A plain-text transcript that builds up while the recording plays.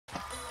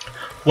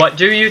What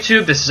do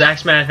YouTube? This is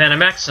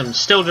xmadphantomx. I'm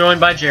still joined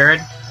by Jared.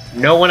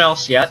 No one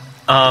else yet.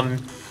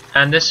 And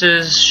this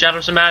is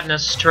Shadows of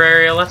Madness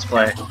Terraria Let's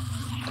Play.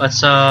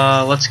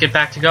 Let's get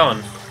back to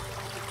going.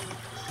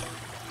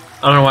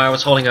 I don't know why I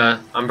was holding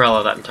a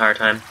umbrella that entire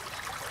time.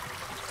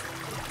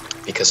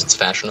 Because it's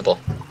fashionable.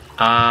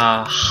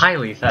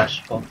 Highly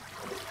fashionable.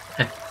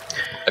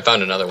 I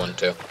found another one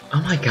too.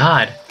 Oh my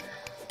god.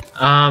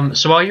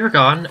 So while you were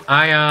gone,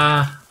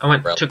 I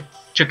went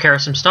took care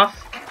of some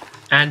stuff,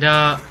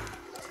 and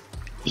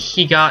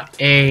he got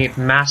a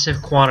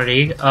massive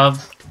quantity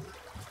of.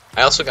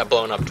 I also got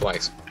blown up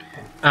twice.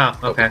 Oh,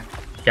 okay.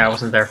 Yeah, I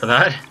wasn't there for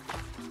that.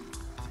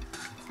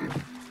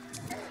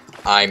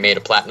 I made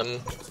a platinum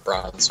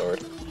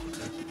broadsword.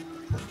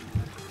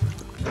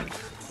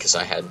 Because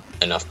I had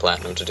enough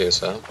platinum to do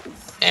so.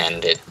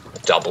 And it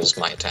doubles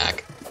my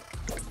attack.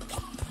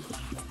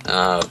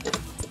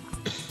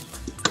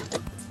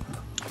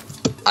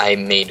 I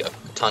made a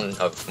ton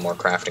of more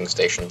crafting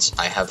stations.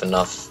 I have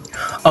enough...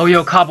 Oh,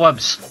 yo,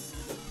 cobwebs!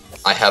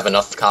 I have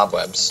enough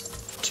cobwebs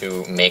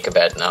to make a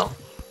bed now.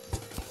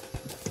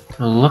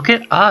 Look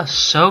at us,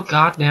 so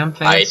goddamn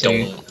fancy. I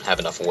don't have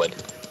enough wood,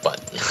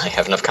 but I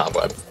have enough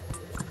cobweb.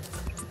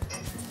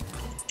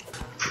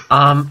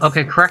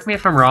 Okay, correct me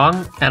if I'm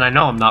wrong, and I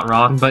know I'm not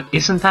wrong, but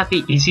isn't that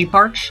the easy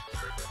part?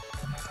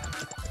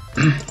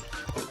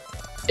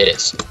 It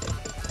is.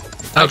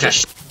 Okay.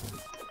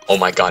 Oh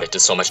my god, it did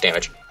so much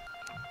damage.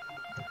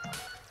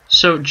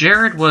 So,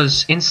 Jared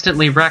was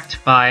instantly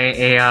wrecked by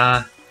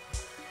a,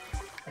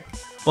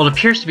 well, it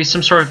appears to be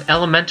some sort of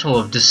elemental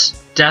of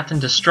death and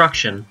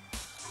destruction.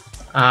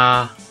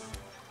 No,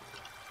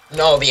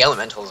 the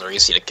elementals are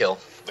easy to kill.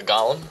 The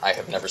golem, I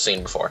have never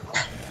seen before.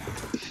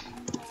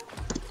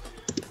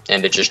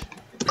 And it just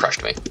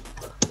crushed me.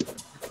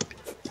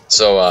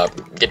 So,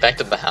 get back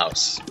to the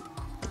house.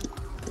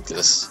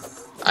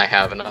 Because I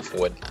have enough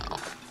wood now.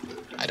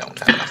 I don't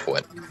have enough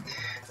wood.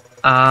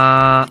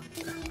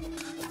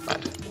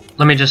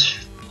 Let me just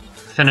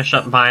finish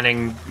up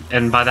mining,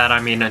 and by that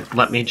I mean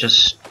let me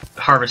just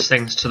harvest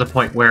things to the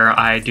point where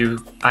I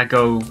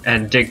go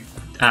and dig,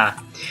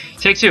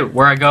 take two,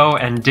 where I go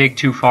and dig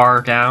too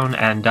far down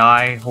and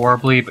die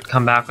horribly, but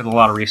come back with a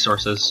lot of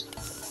resources.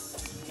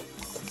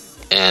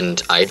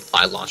 And I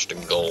launched a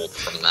gold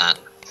from that,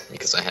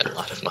 because I had a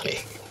lot of money.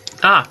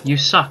 Ah, you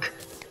suck.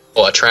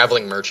 Well, a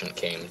traveling merchant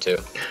came, too.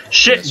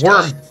 Shit,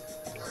 worm!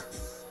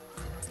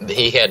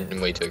 He had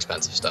way too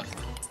expensive stuff.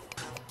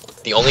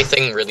 The only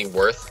thing really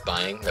worth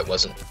buying that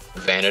wasn't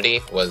vanity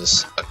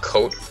was a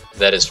coat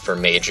that is for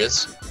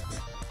mages,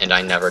 and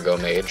I never go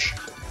mage.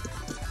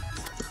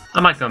 I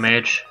might go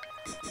mage.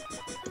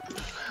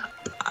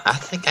 I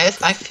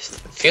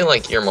feel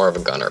like you're more of a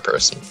gunner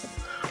person.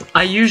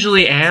 I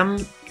usually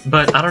am,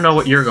 but I don't know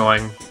what you're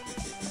going.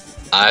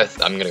 I'm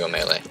gonna go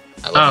melee.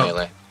 I love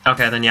melee.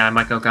 Okay, then yeah, I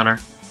might go gunner.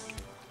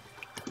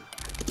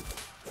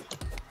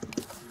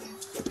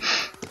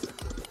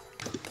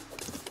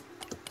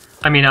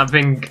 I mean, I've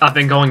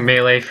been going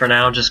melee for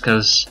now just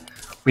because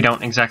we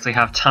don't exactly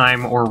have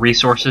time or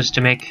resources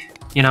to make,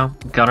 you know,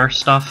 gunner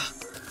stuff.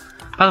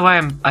 By the way,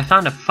 I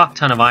found a fuck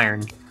ton of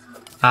iron.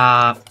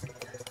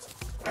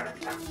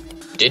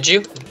 Did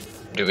you?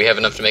 Do we have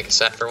enough to make a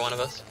set for one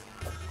of us?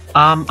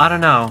 I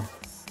don't know.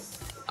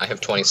 I have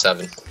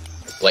 27.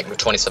 Like,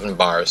 27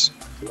 bars.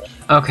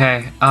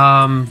 Okay,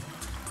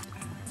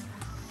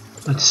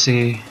 let's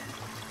see.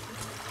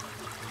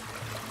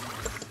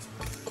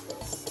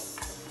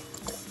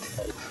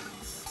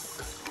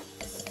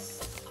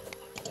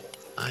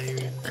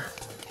 Iron.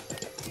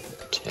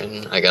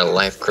 10. I got a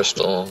life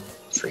crystal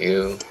for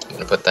you. I'm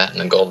gonna put that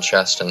in a gold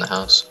chest in the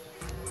house.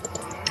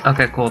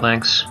 Okay, cool,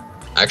 thanks.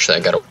 Actually, I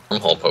got a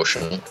wormhole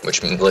potion,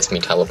 which lets me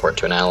teleport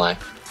to an ally.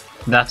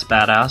 That's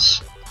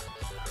badass.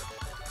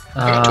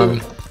 I got two of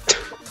them.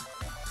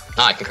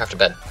 Ah, I can craft a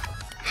bed.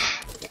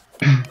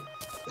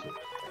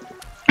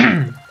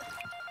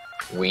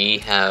 We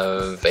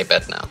have a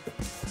bed now.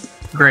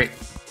 Great.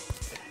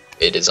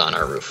 It is on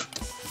our roof.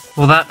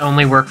 Will that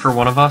only work for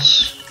one of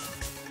us?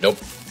 Nope.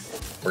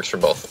 Works for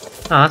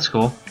both. Oh, that's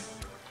cool.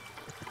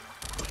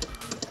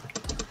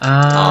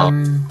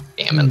 Damn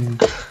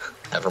it.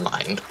 Never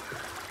mind.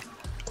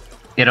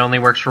 It only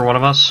works for one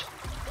of us?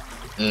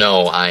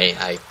 No,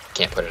 I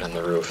can't put it on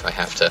the roof. I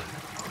have to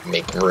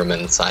make room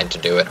inside to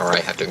do it, or I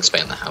have to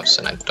expand the house,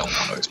 and I don't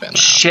want to expand the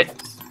house.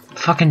 Shit.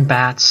 Fucking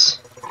bats.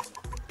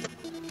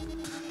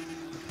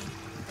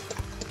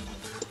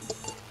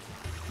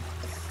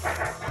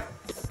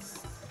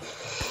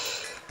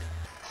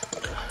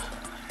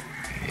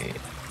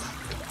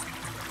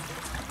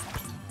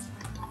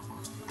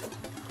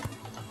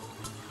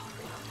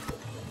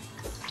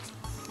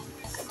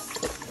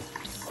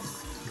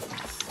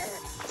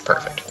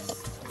 Perfect.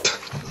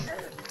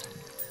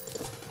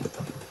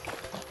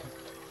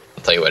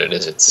 I'll tell you what it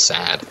is, it's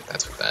sad.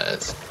 That's what that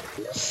is.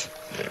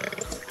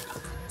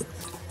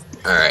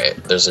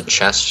 Alright, there's a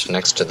chest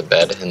next to the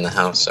bed in the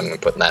house. I'm gonna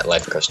put that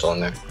life crystal in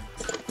there.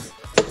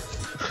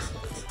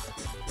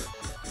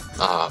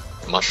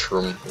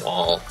 Mushroom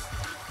wall.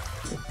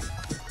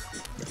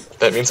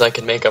 That means I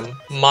can make a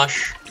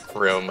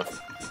mushroom.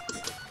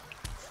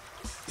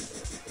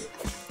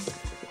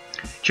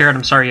 Jared,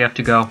 I'm sorry you have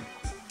to go.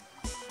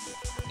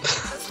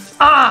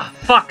 Ah,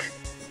 fuck!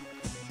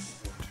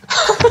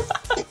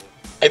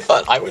 I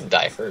thought I would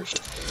die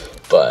first,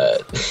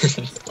 but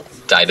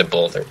died a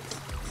boulder.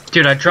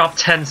 Dude, I dropped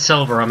 10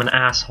 silver. I'm an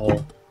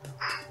asshole.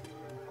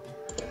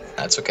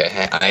 That's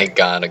okay. I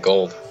got a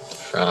gold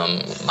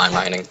from my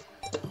mining.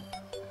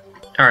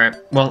 Alright,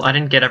 well, I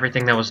didn't get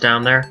everything that was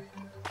down there.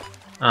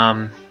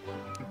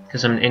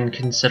 Because I'm an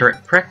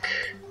inconsiderate prick.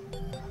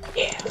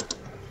 Yeah.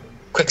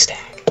 Quick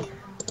stack.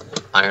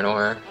 Iron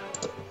ore.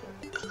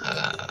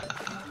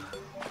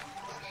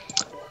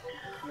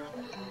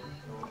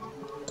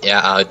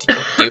 Yeah, do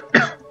you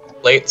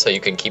plate so you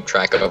can keep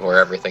track of where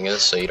everything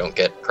is so you don't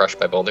get crushed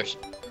by boulders?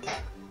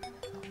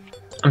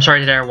 I'm sorry,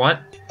 did I what?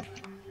 Do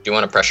you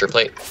want a pressure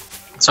plate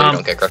so you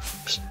don't get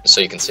crushed,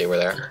 so you can see where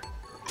they are?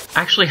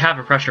 I actually have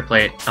a pressure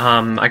plate.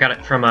 I got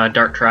it from a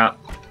dart trap.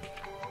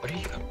 What are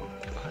you?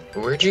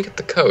 Where'd you get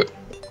the coat?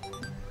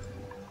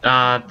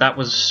 That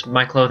was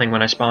my clothing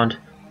when I spawned.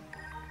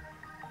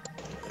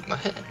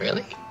 What?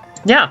 Really?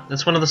 Yeah,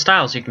 that's one of the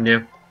styles you can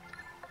do.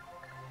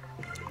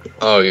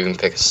 Oh, you can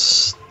pick a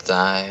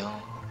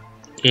style.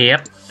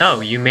 Yep.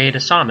 Oh, you made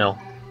a sawmill.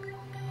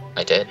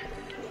 I did.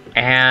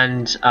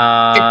 And,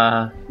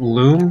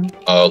 loom?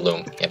 Oh,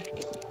 loom. Yep.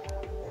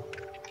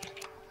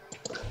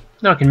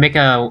 No, I can make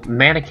a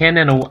mannequin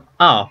and a...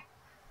 Oh.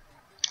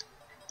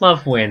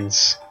 Love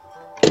wins.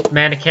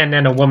 Mannequin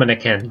and a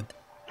womanikin.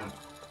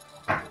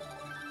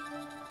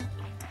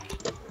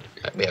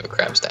 We have a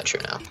crab statue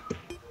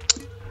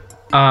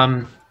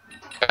now.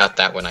 Got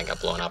that when I got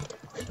blown up.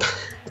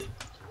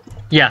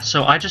 Yeah,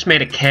 so I just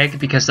made a keg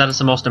because that is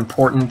the most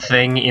important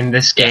thing in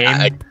this game.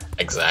 Yeah,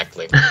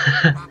 exactly.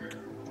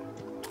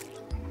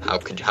 How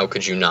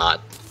could you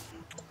not?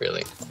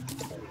 Really?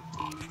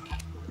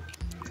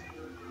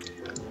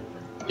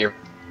 Your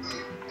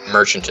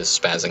merchant is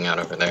spazzing out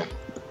over there.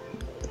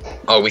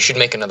 Oh, we should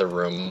make another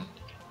room.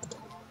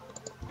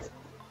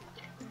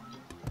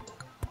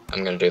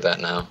 I'm gonna do that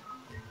now.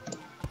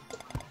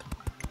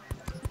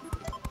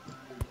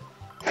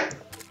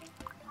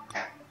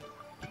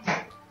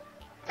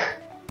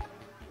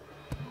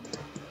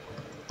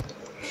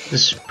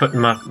 Just putting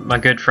my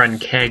good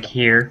friend Keg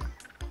here.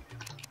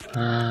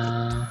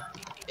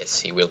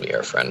 Yes, he will be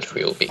our friend.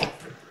 We will be.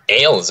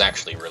 Ale is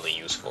actually really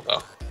useful,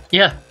 though.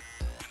 Yeah.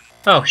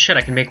 Oh shit,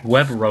 I can make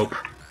web rope.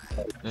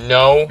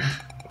 No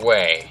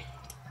way.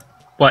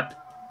 What?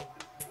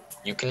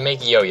 You can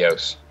make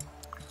yo-yos.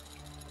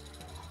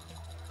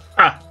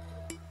 Ah.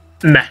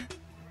 Meh.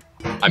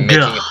 I'm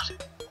making.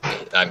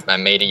 God. I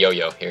made a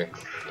yo-yo here.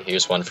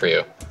 Here's one for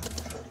you.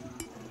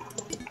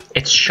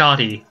 It's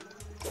shoddy.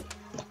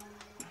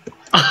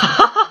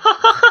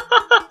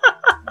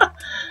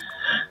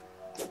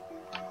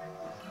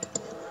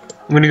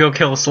 I'm gonna go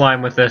kill a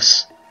slime with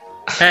this.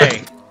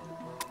 Hey.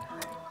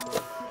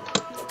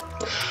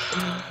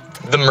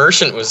 The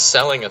merchant was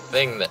selling a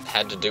thing that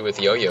had to do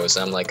with yo-yos.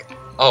 I'm like,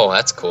 oh,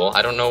 that's cool.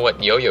 I don't know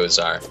what yo-yos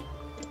are.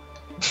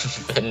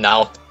 And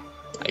now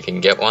I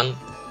can get one.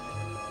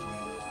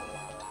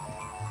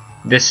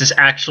 This is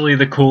actually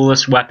the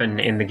coolest weapon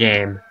in the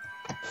game.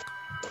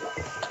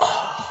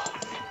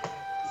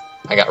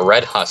 I got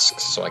red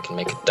husks, so I can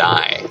make a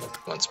dye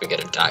once we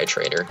get a dye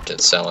trader to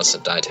sell us a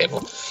dye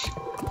table.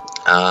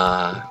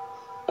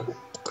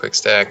 Quick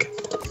stack.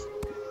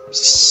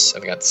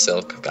 I've got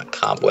silk, I've got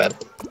cobweb.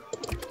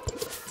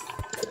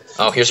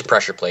 Oh, here's a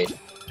pressure plate,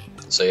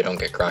 so you don't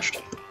get crushed.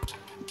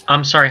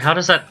 I'm sorry, how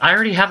does that... I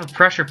already have a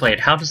pressure plate,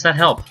 how does that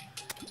help?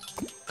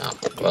 Oh,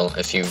 well,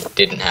 if you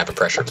didn't have a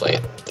pressure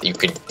plate, you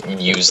could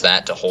use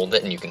that to hold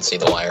it and you can see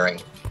the wiring.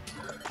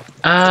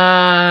 Oh,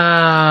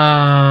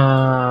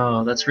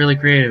 that's really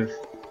creative.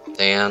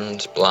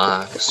 Sand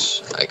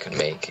blocks I can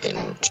make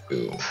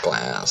into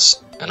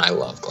glass, and I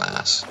love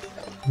glass.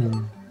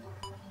 I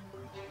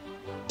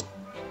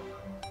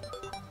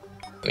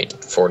made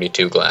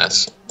 42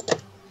 glass.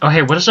 Oh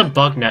hey, what does a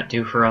bug net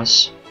do for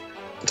us?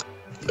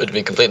 But to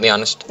be completely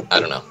honest, I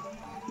don't know.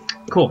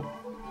 Cool.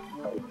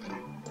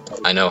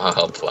 I know how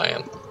helpful I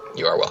am.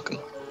 You are welcome.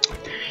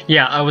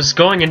 Yeah, I was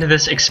going into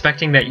this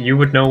expecting that you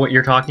would know what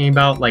you're talking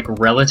about, like,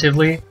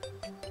 relatively.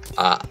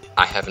 I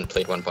haven't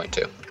played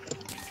 1.2.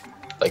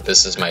 Like,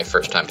 this is my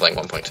first time playing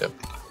 1.2.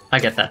 I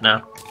get that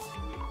now.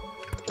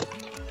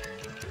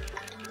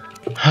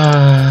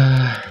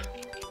 Alright,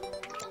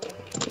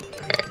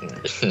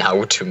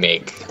 now to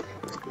make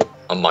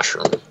a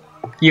mushroom.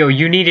 Yo,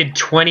 you needed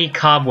 20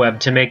 cobweb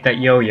to make that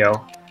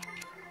yo-yo.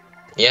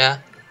 Yeah.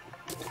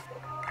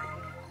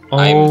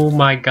 Oh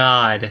my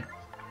god.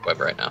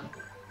 Web right now.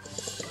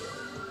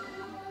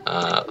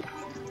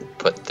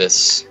 Put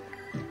this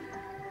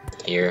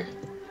here.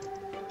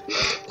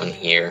 One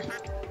here.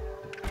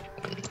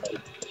 One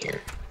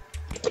here.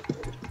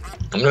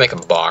 I'm gonna make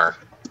a bar.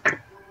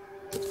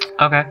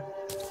 Okay.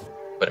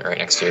 Put it right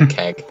next to your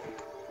keg.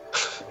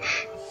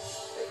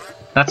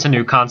 That's a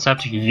new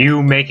concept.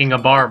 You making a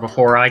bar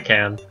before I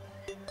can.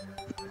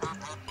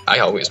 I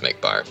always make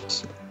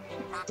bars.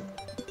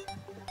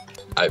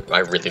 I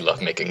really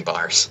love making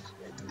bars.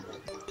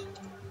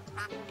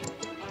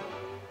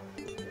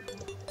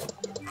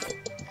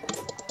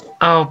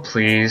 Oh,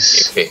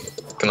 please.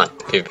 PvP. Come on,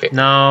 PvP.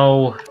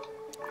 No.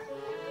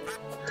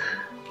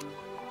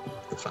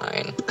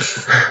 Fine.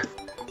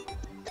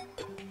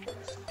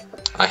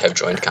 I have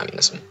joined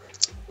communism.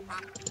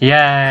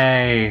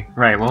 Yay!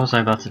 Right, what was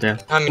I about to do?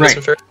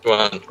 Communism for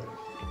everyone.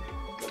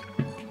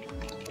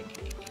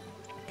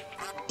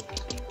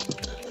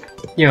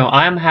 Yo,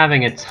 I'm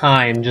having a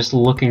time just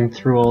looking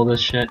through all this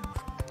shit.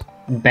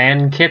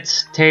 Ban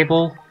kits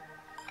table?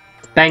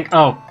 Bank-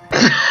 oh.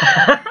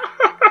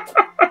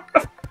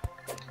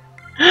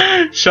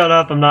 Shut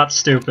up, I'm not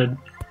stupid.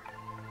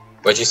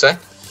 What'd you say?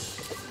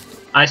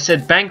 I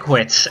said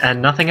banquets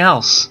and nothing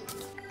else.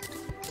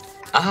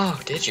 Oh,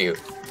 did you?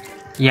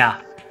 Yeah.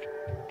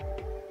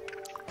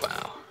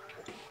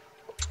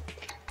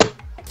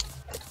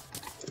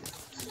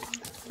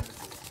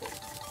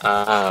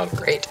 Wow.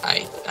 Great.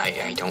 I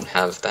don't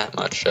have that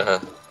much,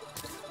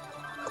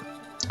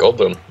 gold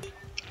bloom.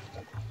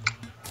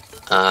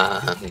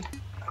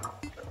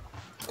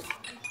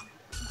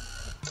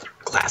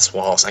 Glass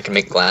walls. I can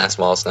make glass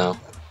walls now.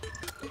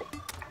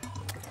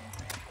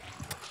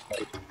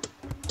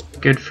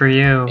 Good for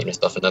you. Made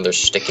yourself another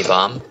sticky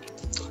bomb.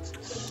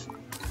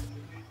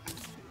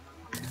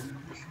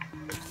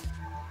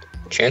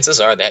 Chances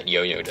are that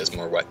yo-yo does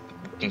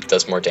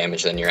more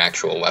damage than your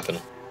actual weapon.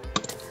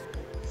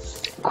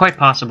 Quite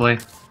possibly.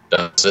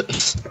 Does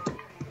it?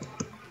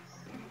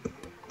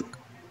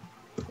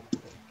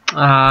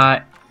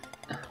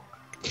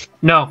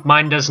 No,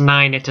 mine does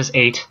 9, it does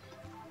 8.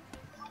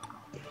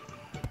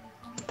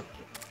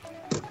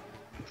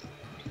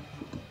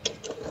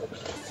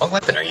 What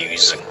weapon are you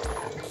using?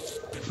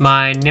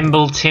 My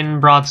nimble tin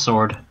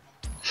broadsword.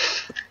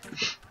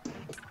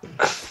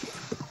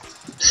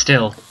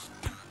 Still.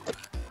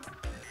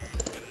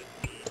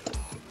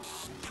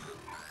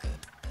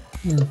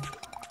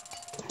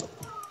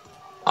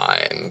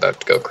 I'm about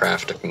to go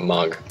craft a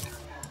mug.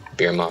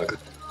 Beer mug.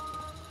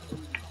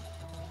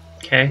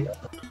 Okay.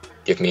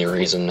 Give me a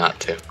reason not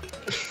to.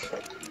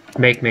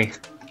 Make me.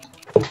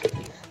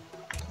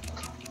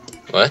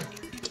 What?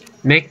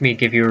 Make me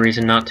give you a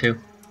reason not to.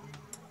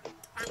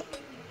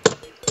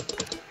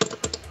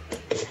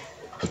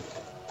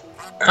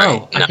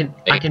 Alright, Oh, no,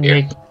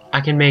 I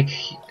can make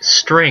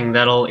string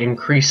that'll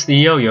increase the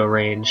yo-yo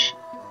range.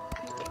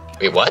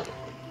 Wait, what?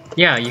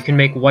 Yeah, you can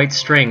make white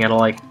string at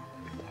like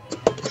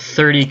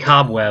 30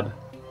 cobweb.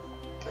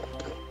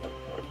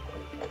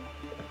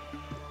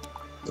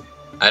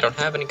 I don't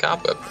have any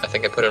cobweb. I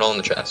think I put it all in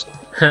the chest.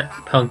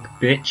 Punk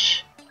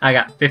bitch. I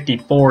got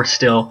 54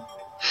 still.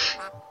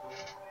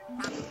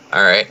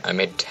 Alright, I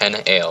made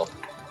 10 ale,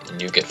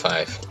 and you get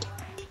 5.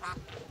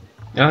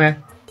 Okay.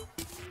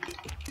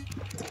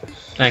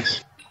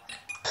 Thanks.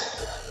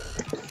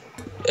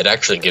 It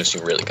actually gives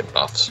you really good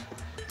buffs.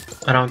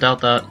 I don't doubt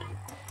that.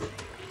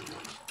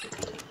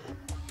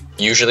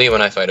 Usually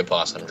when I fight a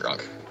boss, I'm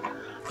drunk.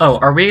 Oh,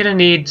 are we gonna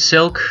need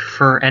silk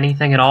for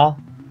anything at all?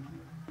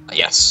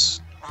 Yes.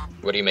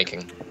 What are you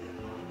making?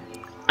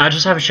 I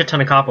just have a shit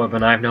ton of cobweb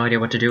and I have no idea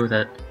what to do with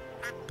it.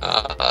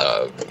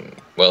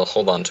 Well,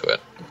 hold on to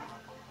it.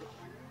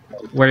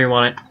 Where do you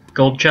want it?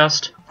 Gold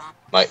chest?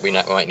 We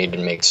might need to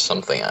make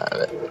something out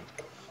of it.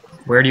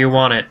 Where do you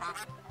want it?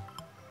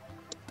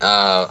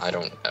 I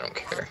don't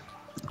care.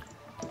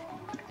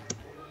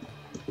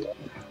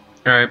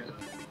 Alright.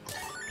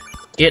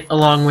 It,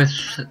 along with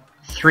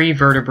 3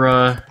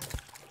 vertebra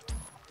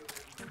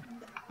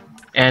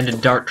and a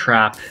dart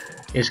trap,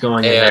 is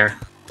going in there.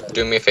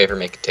 Do me a favor,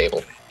 make a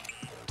table.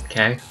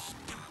 Okay.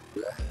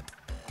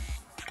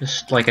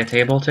 Just like a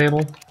table?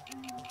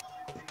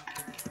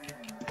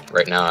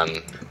 Right now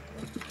I'm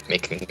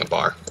making a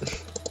bar.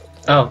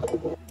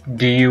 Oh.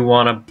 Do you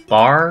want a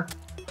bar?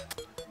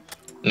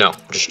 No,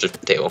 just a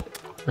table.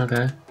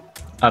 Okay.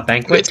 A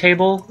banquet Wait.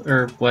 table?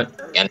 Or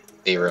what? And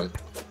the room.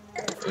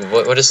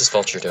 What is this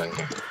vulture doing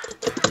here?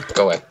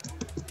 Go away.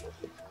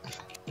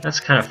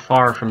 That's kind of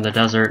far from the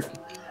desert.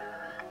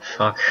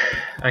 Fuck.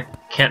 I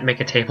can't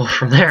make a table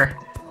from there.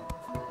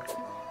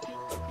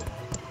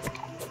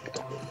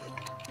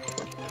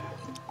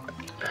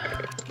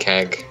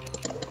 Keg.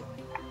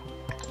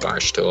 Bar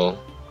stool.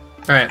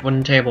 Alright,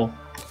 wooden table.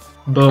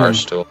 Boom. Bar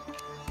stool.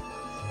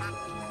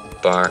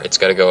 Bar. It's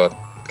gotta go up.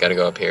 Gotta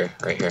go up here.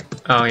 Right here.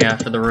 Oh yeah,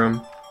 for the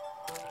room.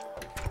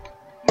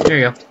 Here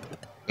you go.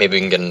 Maybe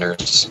we can get a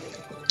nurse.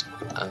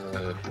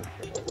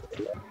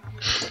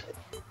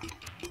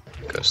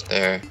 Goes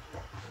there.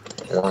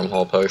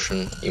 Wormhole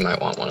potion. You might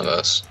want one of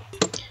those.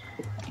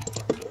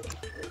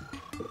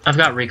 I've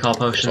got recall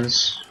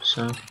potions,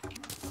 so...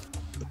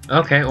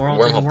 Okay, or I'll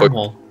take a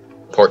wormhole.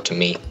 Port to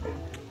me.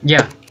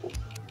 Yeah.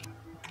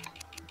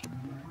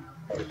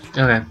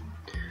 Okay.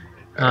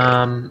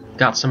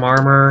 Got some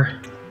armor.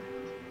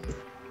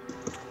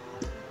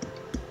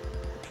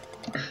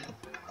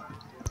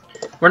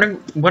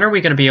 When are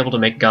we going to be able to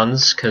make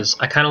guns? Because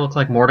I kind of look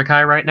like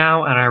Mordecai right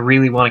now, and I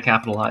really want to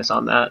capitalize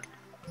on that.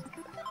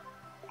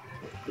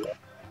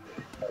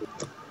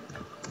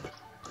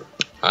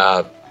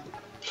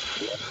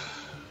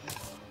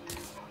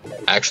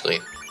 Actually,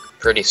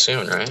 pretty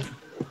soon, right?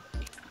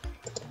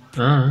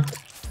 Uh.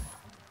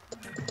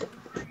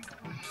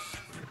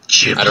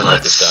 I don't know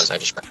what this does. I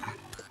just.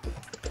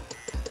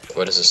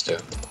 What does this do?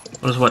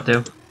 What does what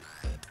do?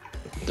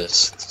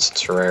 This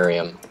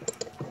terrarium.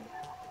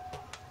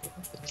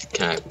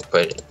 Can I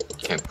put it?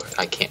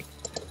 I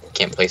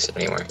can't place it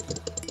anywhere.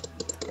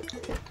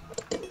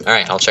 All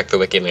right, I'll check the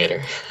wiki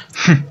later.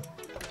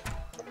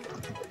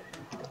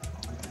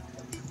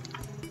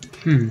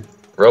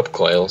 Rope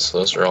coils.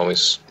 Those are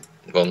always,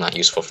 well, not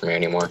useful for me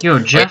anymore. Yo,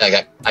 Jeff.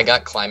 Wait, I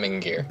got climbing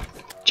gear.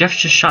 Jeff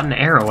just shot an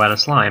arrow at a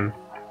slime.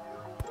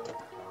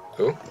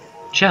 Who?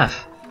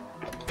 Jeff.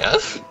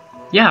 Jeff?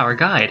 Yeah, our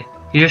guide.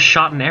 He just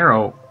shot an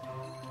arrow.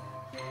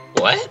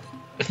 What?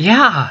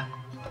 Yeah.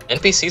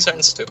 NPCs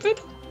aren't stupid?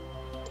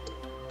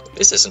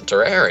 This isn't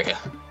Terraria.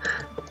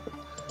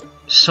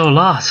 So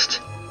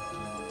lost.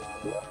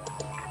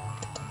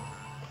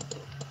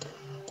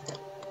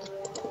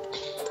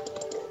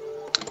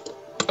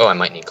 Oh, I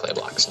might need clay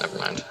blocks. Never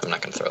mind. I'm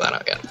not gonna throw that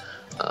out yet.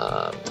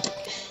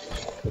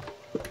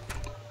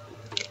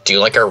 Do you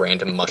like our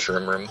random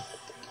mushroom room?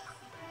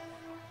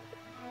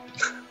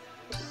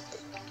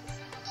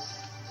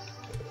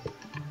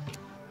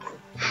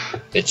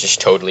 It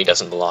just totally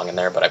doesn't belong in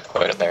there, but I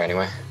put it there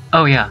anyway.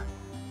 Oh yeah.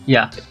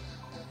 Yeah.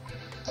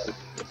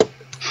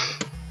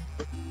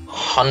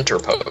 Hunter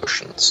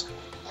potions.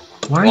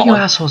 Why are you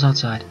assholes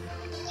outside?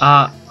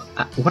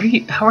 What are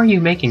you? How are you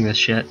making this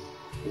shit?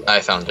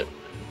 I found it.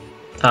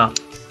 Oh.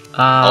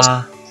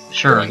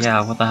 Sure. ruins.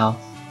 Yeah. What the hell?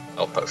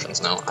 Oh,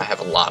 potions. No, I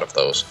have a lot of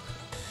those.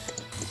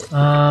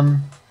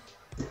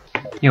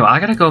 Yo, I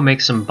gotta go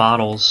make some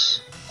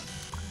bottles.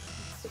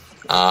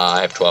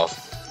 I have 12.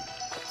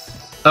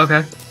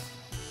 Okay.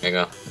 There you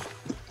go.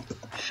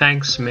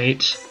 Thanks,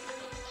 mate.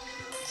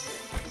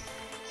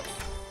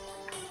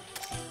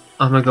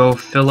 I'm gonna go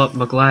fill up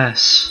my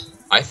glass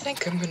I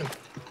think I'm gonna.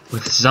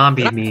 with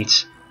zombie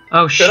meat.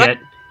 Oh shit.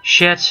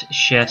 Shit.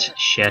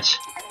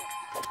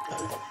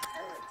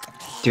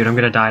 Dude, I'm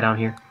gonna die down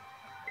here.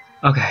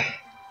 Okay.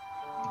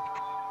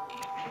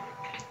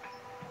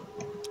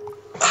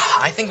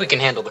 I think we can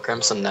handle the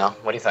crimson now.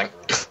 What do you think?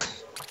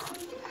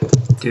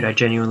 Dude, I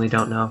genuinely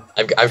don't know.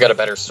 I've got a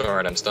better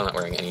sword. I'm still not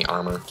wearing any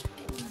armor,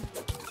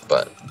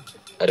 but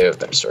I do have a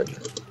better sword.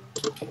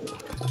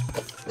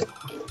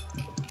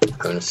 I'm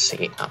gonna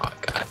see. Oh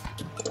god,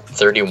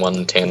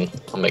 31 tin.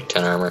 I'll make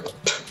 10 armor.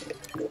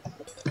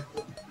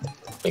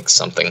 Make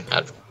something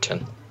out of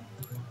 10.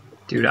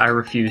 Dude, I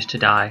refuse to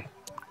die.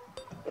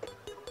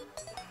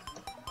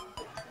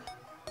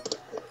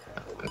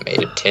 I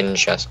made a tin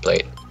chest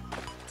plate.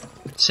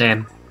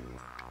 Same.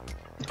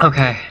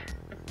 Okay.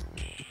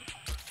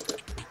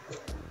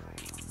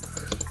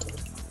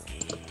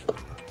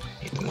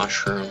 Need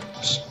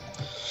mushrooms.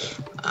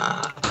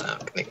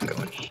 They can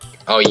go in here.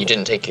 Oh, you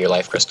didn't take your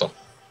life crystal.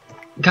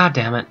 God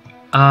damn it.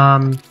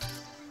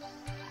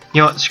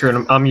 You know what? Screw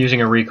it. I'm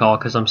using a recall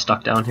because I'm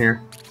stuck down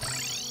here.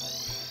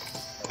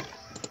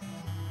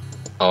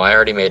 Oh, I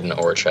already made an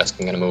ore chest.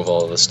 I'm gonna move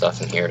all of the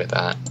stuff in here to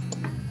that.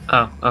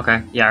 Oh,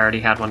 okay. Yeah, I already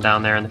had one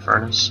down there in the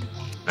furnace.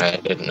 I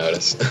didn't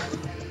notice.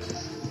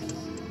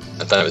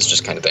 I thought it was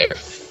just kind of there.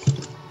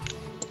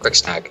 Quick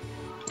snag.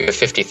 We have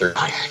 53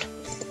 iron.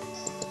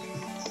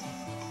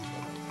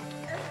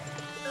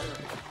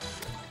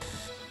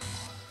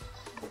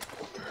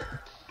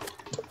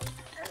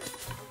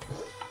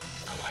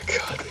 Oh my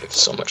god, we have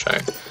so much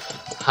iron.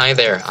 Hi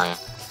there,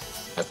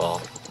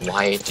 eyeball.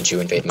 Why did you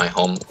invade my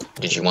home?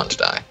 Did you want to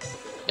die?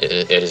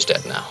 It is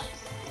dead now.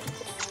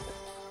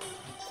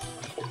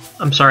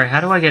 I'm sorry, how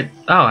do I get...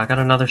 Oh, I got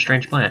another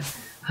strange plant.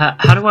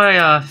 How do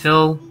I,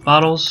 fill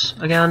bottles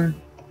again?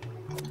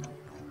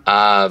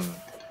 I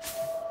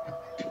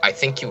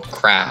think you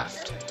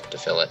craft to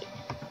fill it.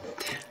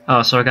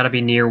 Oh, so I gotta be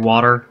near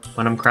water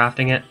when I'm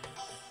crafting it?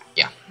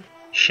 Yeah.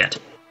 Shit.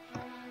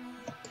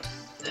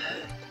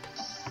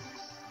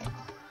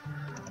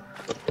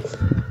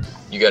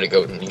 You gotta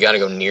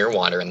go near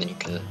water, and then you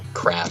can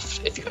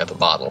craft if you have a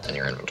bottle in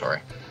your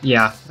inventory.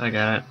 Yeah, I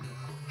got it.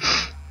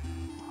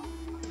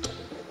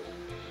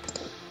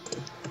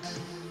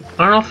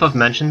 I don't know if I've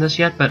mentioned this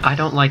yet, but I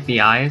don't like the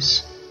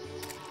eyes.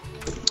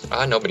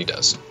 Nobody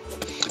does.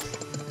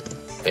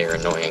 They are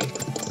annoying.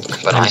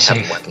 But I have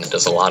a weapon that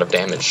does a lot of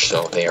damage,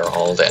 so they are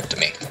all dead to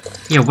me.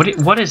 Yeah,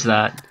 what is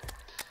that?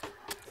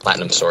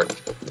 Platinum sword.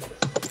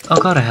 Oh,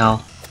 go to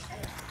hell.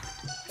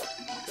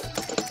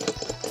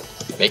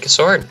 Make a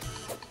sword.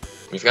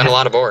 We've got a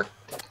lot of ore.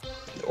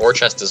 The ore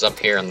chest is up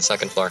here on the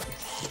second floor.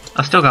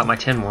 I've still got my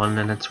tin one,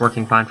 and it's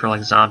working fine for,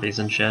 like, zombies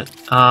and shit.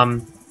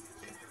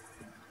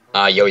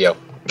 Yo-yo.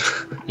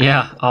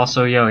 Yeah,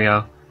 also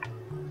yo-yo.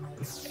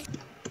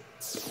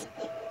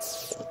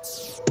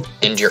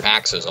 And your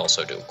axes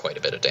also do quite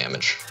a bit of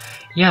damage.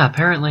 Yeah,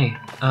 apparently.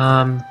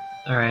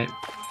 Alright.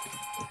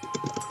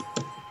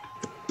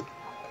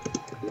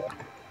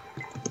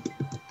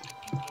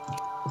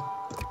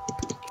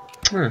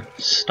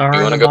 Star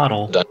in the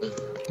bottle.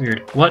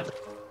 Weird. What?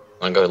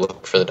 Wanna go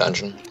look for the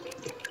dungeon?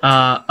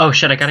 Oh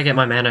shit, I gotta get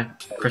my mana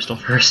crystal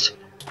first.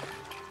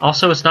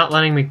 Also, it's not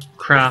letting me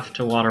craft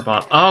a water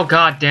bottle. Oh,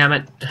 god damn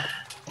it.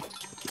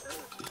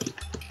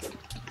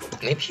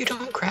 Maybe you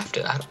don't craft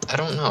it. I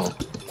don't know.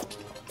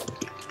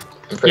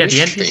 Yeah, the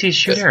NPCs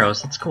shoot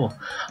arrows. That's cool.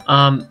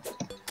 I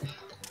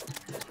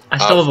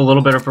still have a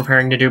little bit of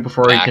preparing to do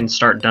before we can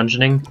start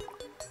dungeoning.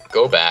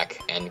 Go back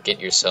and get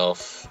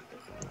yourself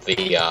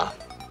the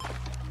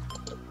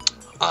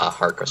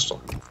heart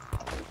crystal.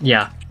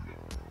 Yeah.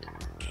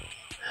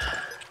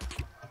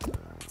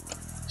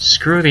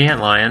 Screw the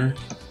antlion.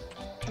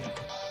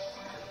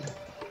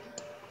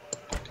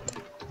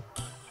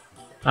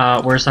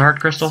 Where's the heart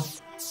crystal?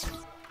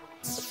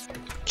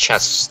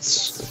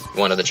 Chests.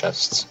 One of the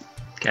chests.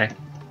 Okay.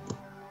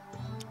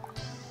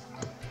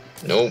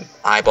 No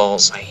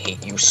eyeballs. I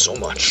hate you so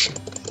much.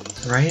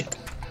 Right?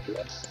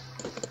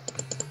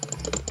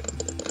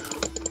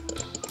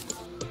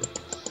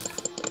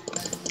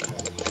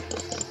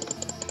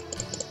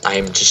 I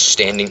am just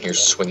standing here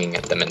swinging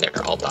at them and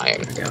they're all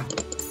dying. There we go.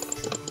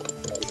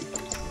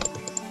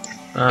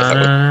 If I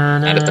wasn't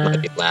mad at them,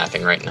 I'd be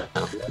laughing right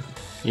now.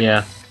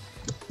 Yeah.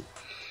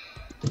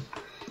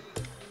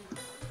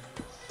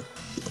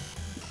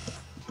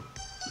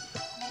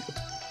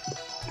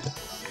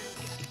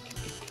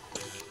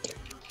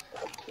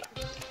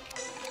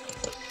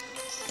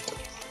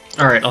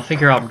 Alright, I'll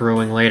figure out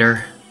brewing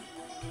later.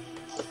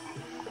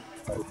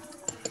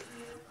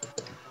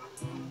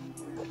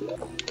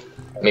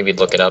 Maybe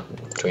look it up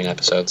between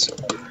episodes.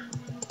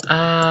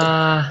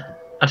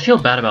 I'd feel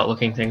bad about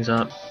looking things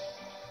up.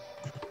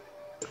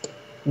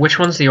 Which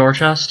one's the ore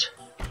chest?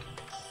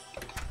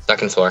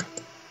 Second floor.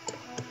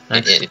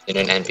 Nice. In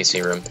an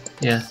NPC room.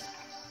 Yeah.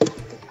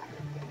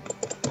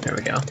 There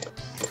we go.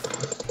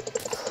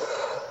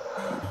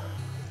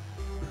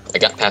 I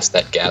got past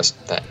that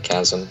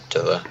chasm to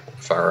the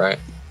far right.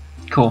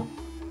 Cool.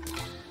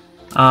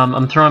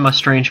 I'm throwing my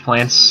strange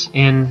plants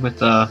in with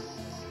the,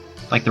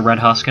 like the red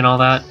husk and all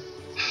that.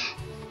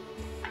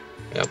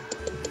 Yep.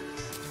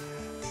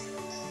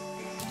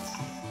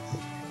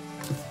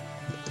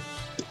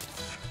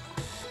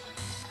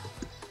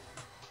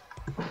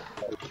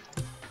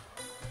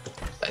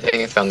 I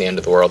think I found the end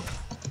of the world.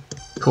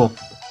 Cool.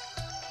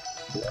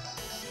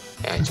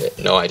 Yeah, I did.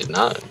 No, I did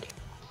not.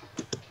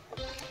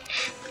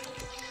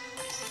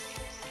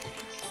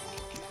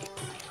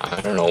 I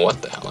don't know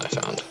what the hell I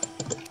found.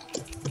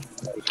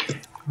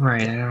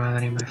 Right, I don't have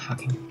any of my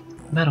fucking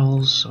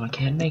metals, so I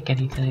can't make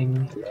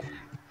anything.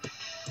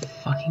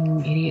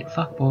 Fucking idiot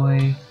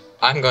fuckboy.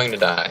 I'm going to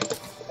die.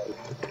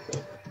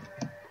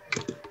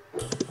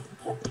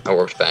 I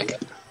worked back.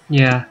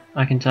 Yeah,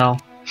 I can tell.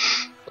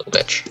 Little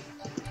bitch.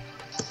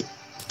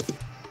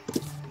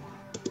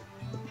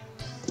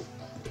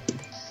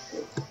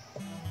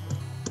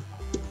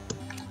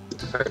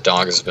 Our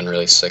dog has been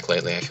really sick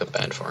lately. I feel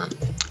bad for him.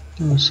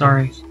 I'm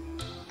sorry.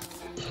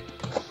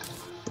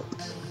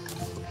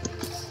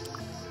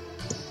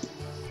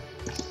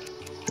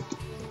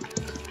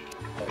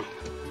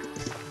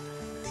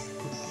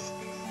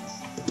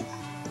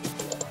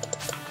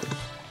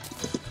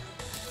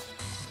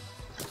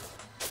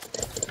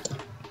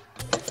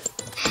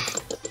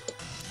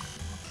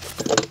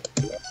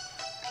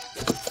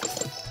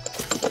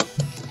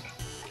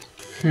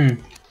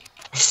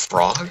 A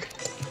frog?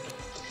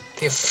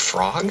 They have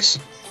frogs?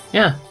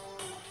 Yeah.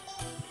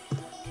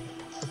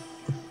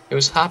 It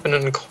was hopping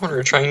in a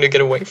corner trying to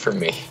get away from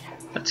me.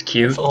 That's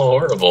cute. I felt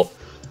horrible.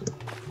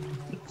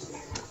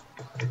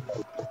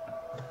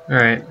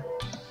 Alright.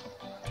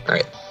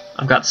 Alright.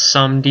 I've got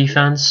some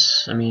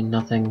defense. I mean,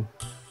 nothing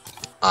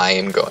I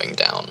am going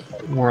down.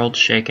 world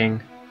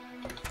shaking.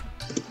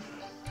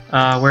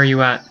 Where are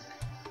you at?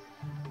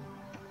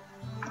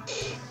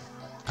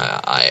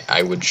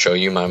 I would show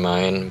you my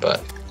mine,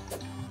 but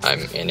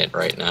I'm in it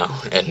right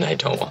now, and I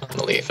don't want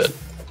to leave it.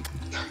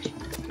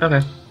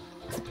 Okay.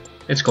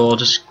 It's cool, I'll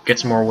just get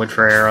some more wood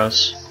for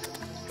arrows.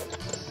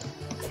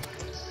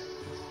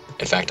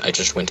 In fact, I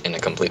just went in a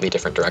completely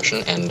different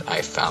direction, and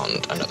I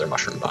found another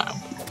mushroom biome.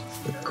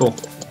 Cool.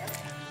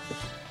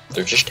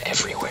 They're just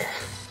everywhere.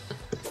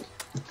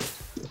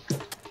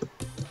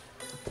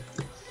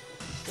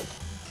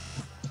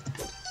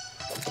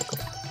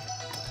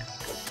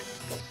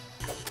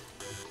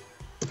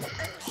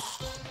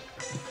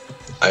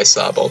 I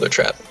saw Boulder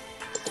Trap.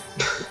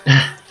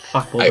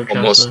 Fuck Boulder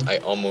Trap. I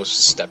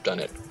almost stepped on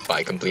it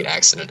by complete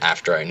accident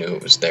after I knew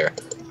it was there.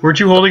 Weren't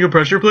you holding a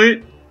pressure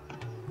plate?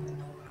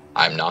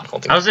 I'm not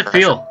holding. How does it pressure.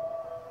 feel?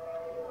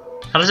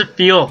 How does it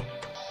feel?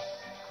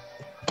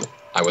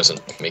 I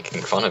wasn't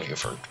making fun of you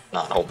for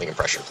not holding a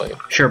pressure plate.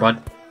 Sure,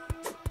 bud.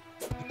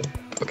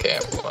 Okay, I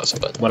was,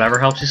 but Whatever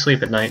helps you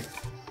sleep at night.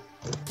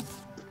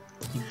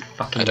 You I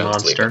fucking don't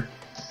sleep. monster.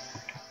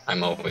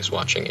 I'm always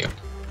watching you.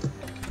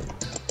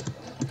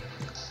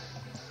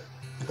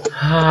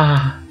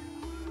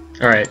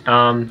 Alright,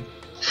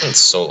 It's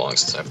so long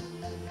since I've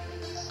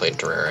played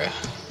Terraria.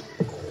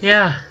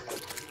 yeah.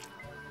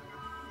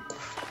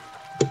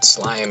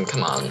 Slime,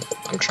 come on.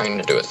 I'm trying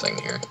to do a thing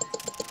here.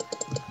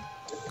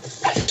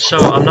 So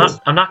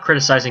I'm not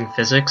criticizing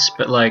physics,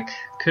 but like,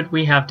 could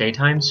we have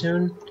daytime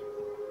soon?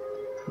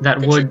 That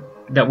Could would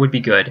that would be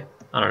good.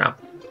 I don't know.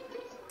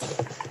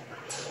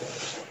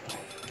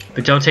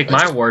 But don't take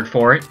my word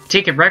for it.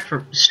 Take it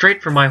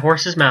straight from my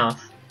horse's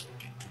mouth.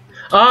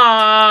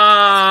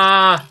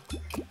 Ah!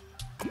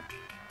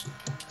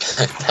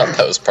 I thought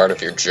that was part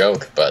of your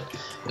joke, but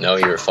no,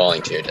 you were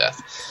falling to your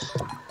death.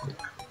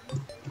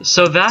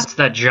 So that's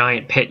that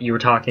giant pit you were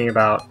talking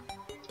about.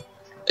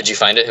 Did you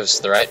find it? It was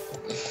to the right?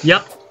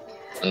 Yep.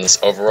 In this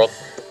overworld?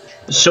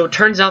 So it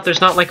turns out there's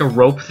not like a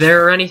rope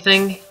there or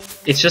anything.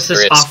 It's just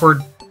this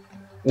awkward...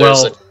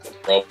 There's a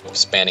rope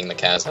spanning the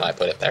chasm. I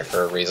put it there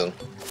for a reason.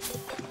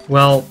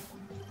 Well...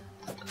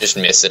 Just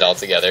miss it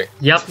altogether.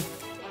 Yep.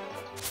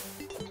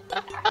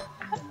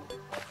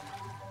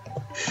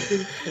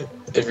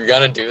 If you're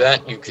gonna do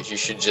that, you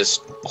should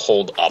just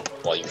hold up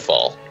while you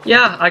fall.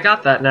 Yeah, I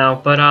got that now,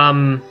 but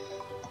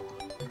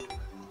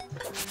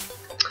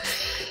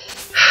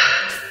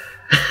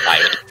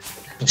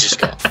Just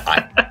go.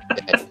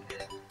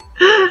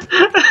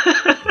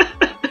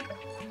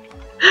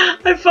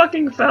 I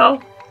fucking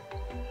fell.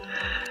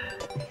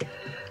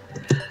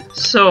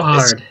 So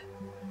hard.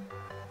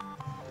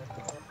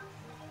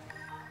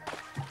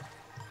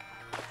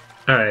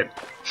 Alright.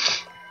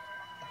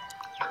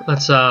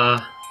 Let's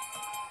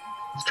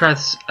try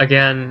this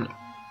again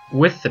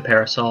with the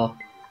parasol.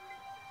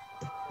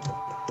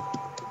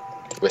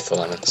 With the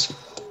lemons.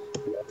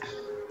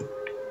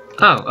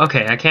 Oh,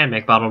 okay, I can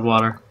make bottled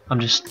water. I'm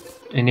just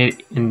an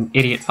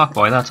idiot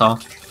fuckboy, that's all.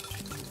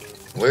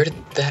 Where did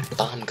that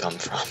bomb come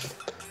from?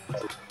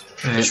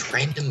 Right. This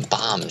random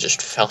bomb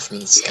just fell from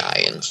the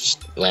sky and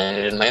just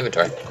landed in my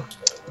inventory.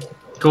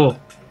 Cool.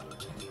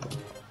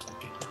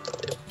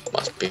 It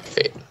must be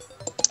fate.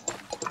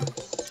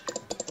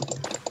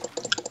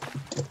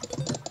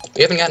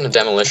 We haven't gotten a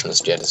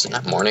demolitionist yet, is it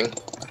not morning?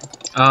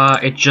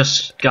 It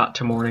just got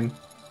to morning.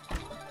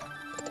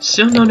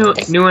 Still no new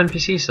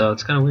NPCs though,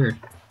 it's kinda weird.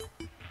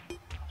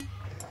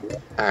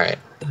 Alright,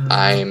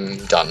 I'm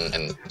done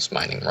in this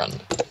mining run.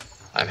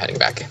 I'm heading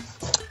back.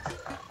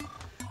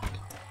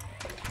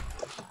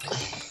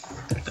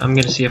 I'm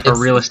gonna see if our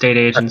real estate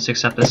agents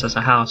accept this as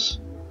a house.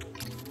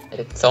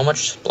 It's so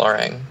much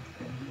exploring.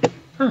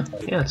 Huh,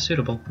 yeah, it's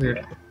suitable.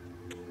 Weird.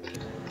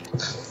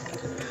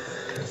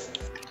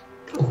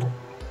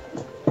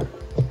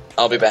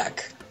 I'll be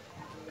back.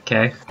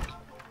 Okay.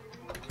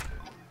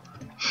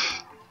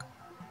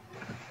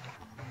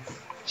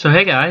 So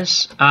hey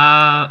guys,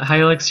 how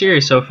you like the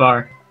series so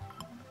far?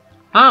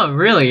 Oh,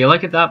 really? You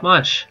like it that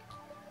much?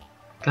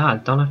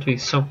 God, don't have to be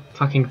so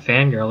fucking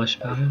fangirlish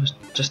about it. I was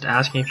just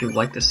asking if you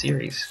liked the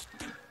series.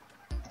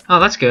 Oh,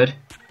 that's good.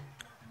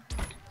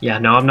 Yeah,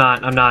 no, I'm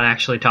not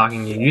actually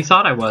talking to you. You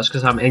thought I was,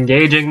 because I'm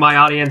engaging my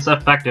audience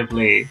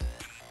effectively.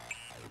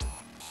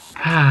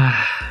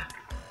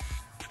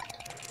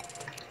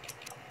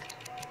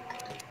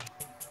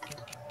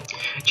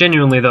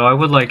 Genuinely though, I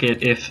would like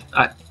it if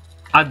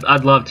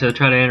I'd love to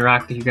try to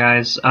interact with you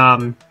guys.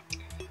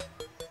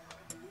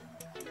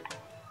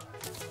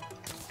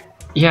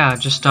 Yeah,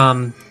 just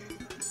don't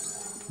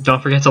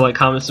forget to like,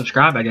 comment,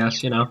 subscribe, I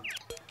guess, you know.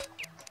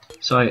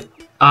 So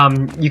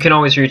you can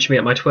always reach me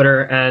at my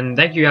Twitter, and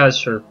thank you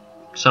guys for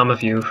some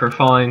of you for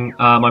following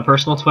my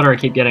personal Twitter. I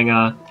keep getting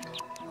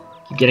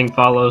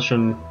follows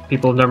from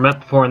people I've never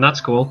met before, and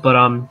that's cool. But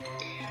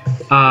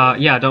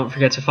yeah, don't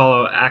forget to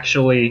follow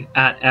actually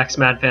at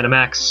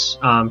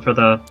xmadphantomx for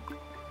the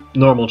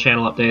normal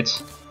channel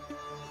updates.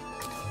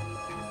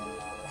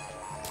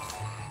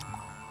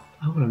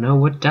 I want to know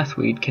what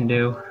Deathweed can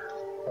do.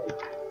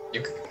 You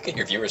could get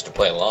your viewers to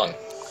play along.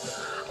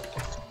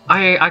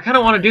 I kind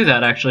of want to do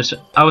that, actually. So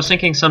I was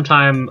thinking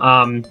sometime,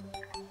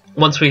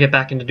 once we get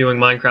back into doing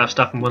Minecraft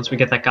stuff and once we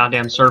get that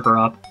goddamn server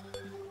up,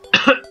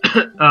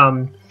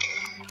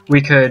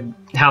 we could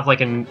have like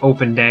an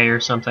open day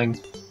or something.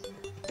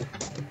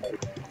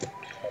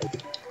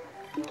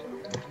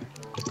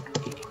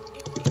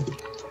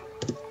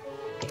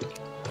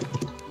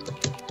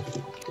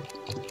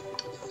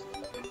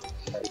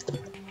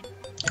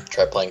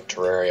 Try playing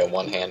Terraria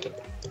one-handed.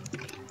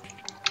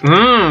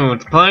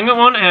 It's playing it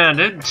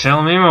one-handed.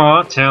 Tell me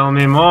more, tell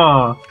me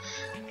more.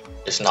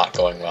 It's not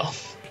going well.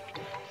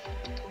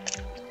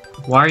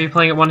 Why are you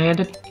playing it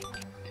one-handed?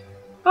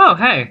 Oh,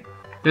 hey.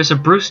 There's a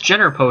Bruce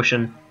Jenner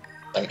potion.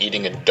 I'm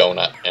eating a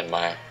donut in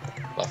my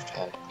left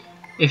hand.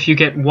 If you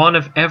get one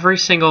of every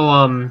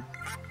single,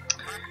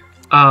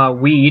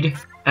 weed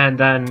and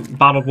then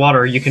bottled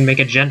water, you can make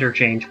a gender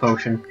change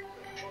potion.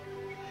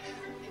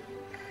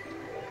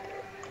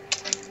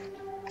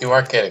 You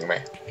are kidding me.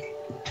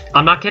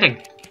 I'm not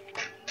kidding.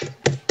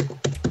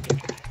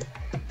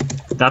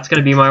 That's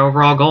gonna be my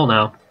overall goal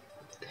now.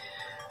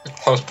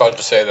 I was about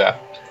to say that.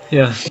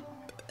 Yeah.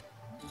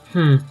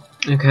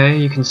 Okay,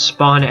 you can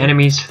spawn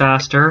enemies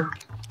faster.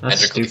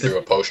 That's Magically stupid. through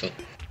a potion.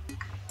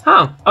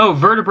 Oh,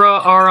 vertebra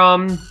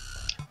are,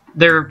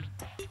 they're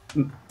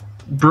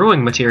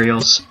brewing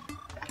materials.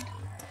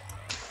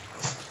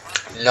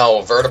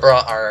 No,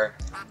 vertebra are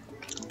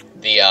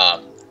the,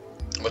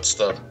 what's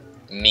the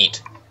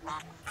meat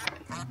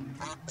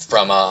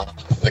from,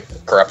 the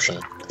corruption.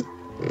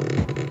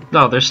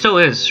 No, there still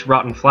is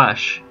rotten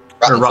flesh.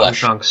 or rotten flesh.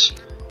 chunks.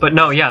 But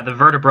no, yeah, the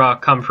vertebra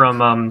come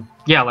from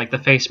yeah, like the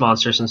face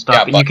monsters and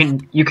stuff. Yeah,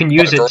 and you can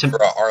use it to.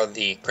 Vertebra are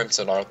the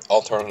crimson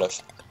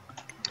alternative.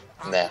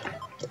 Nah.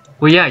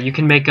 Well, yeah, you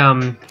can make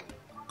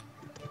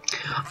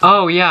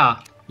Oh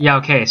yeah, yeah.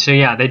 Okay, so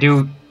yeah, they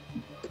do.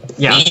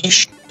 Yeah.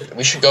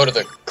 We should go to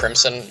the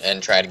crimson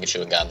and try to get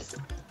you a gun.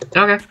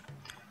 Okay.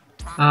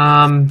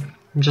 I'm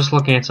just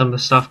looking at some of the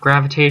stuff.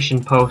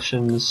 Gravitation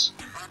potions.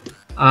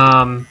 What's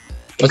your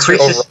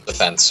Increases. overall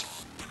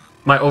defense?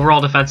 My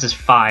overall defense is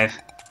 5.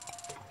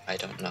 I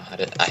don't know how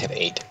to. I have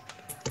 8.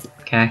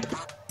 Okay.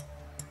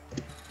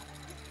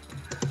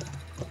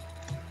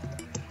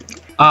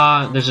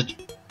 There's a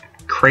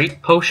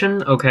crate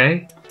potion.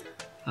 Okay.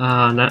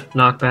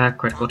 Knockback,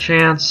 critical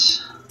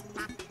chance,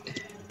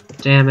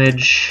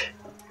 damage.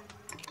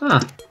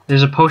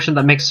 There's a potion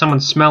that makes someone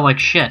smell like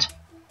shit.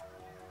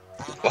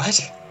 What?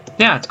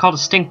 Yeah, it's called a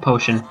stink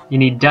potion. You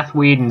need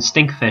deathweed and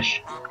stinkfish.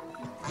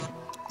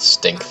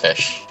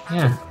 Stinkfish.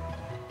 Yeah.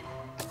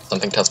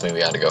 Something tells me we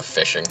gotta go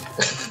fishing.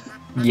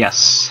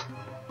 Yes.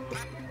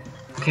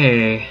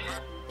 Okay.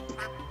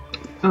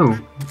 Ooh.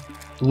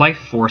 Life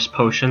force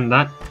potion.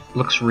 That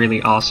looks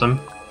really awesome.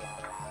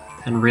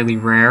 And really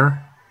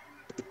rare.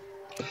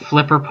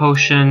 Flipper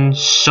potion.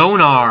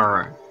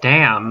 Sonar!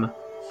 Damn.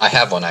 I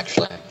have one,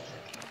 actually.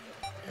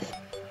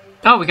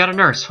 Oh, we got a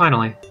nurse,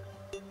 finally.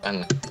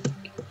 And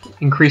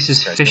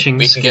Increases fishing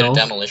we can skills.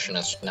 get a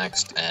demolitionist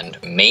next, and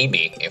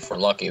maybe, if we're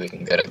lucky, we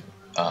can get it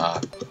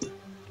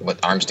with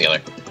arms dealer.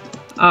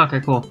 Oh, okay,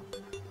 cool.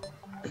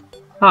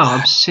 Oh,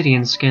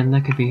 obsidian skin,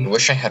 that could I be...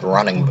 wish I had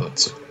running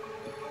boots.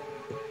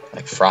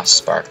 Like Frost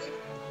Spark.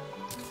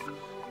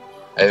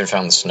 I haven't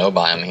found the snow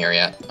biome here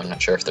yet. I'm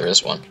not sure if there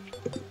is one.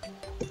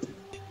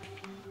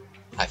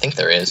 I think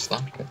there is, though.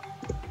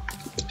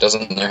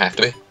 Doesn't there have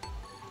to be?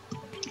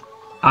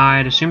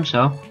 I'd assume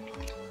so.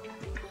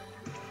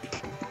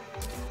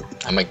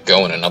 I might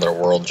go in another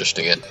world just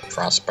to get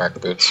Frost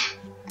Spark boots.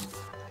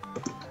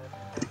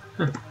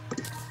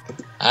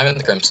 I'm in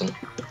the Crimson.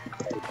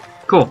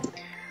 Cool.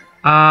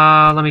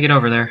 Let me get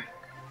over there.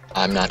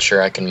 I'm not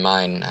sure I can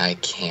mine. I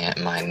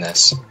can't mine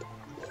this.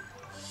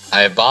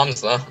 I have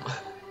bombs, though.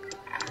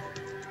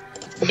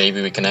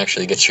 Maybe we can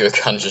actually get you a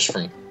gun just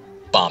from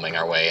bombing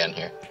our way in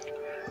here.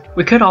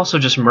 We could also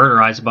just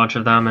murderize a bunch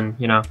of them and,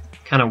 you know,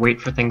 kind of wait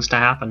for things to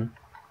happen.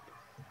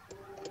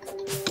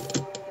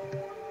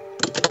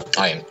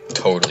 I am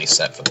totally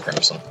set for the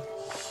Crimson.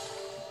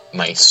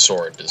 My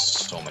sword does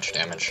so much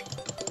damage.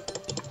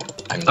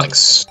 I'm like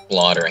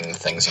slaughtering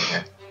things in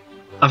here.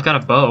 I've got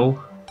a bow.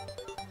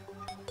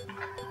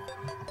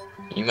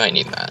 You might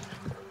need that.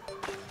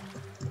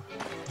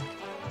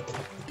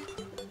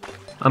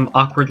 I'm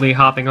awkwardly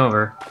hopping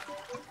over.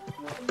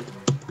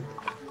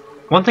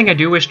 One thing I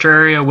do wish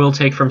Terraria will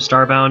take from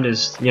Starbound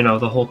is, you know,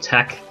 the whole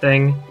tech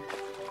thing.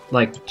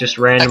 Like, just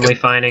randomly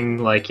finding,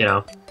 like, you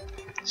know,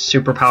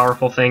 super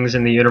powerful things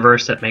in the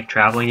universe that make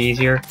traveling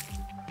easier.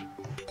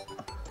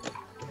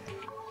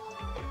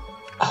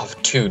 Oh,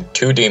 two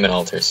demon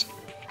altars.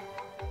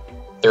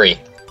 3.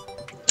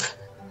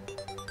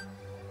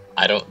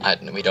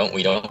 We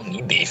don't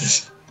need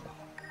these.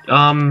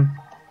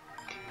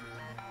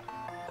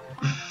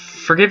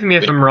 Forgive me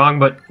if I'm wrong,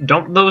 but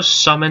don't those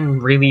summon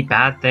really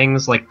bad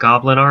things like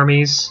goblin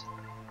armies?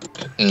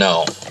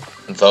 No.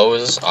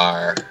 Those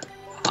are,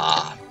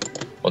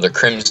 well, they're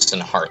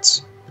crimson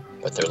hearts,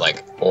 but they're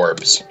like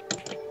orbs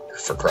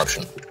for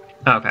corruption.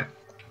 Oh, okay.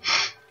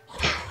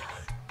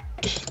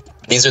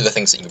 These are the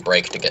things that you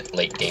break to get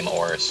late game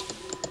ores.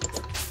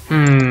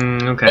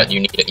 Okay. But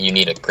you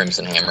need a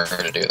crimson hammer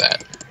to do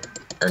that,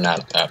 or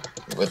not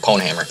with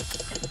cone hammer.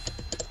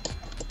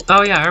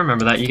 Oh yeah, I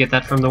remember that. You get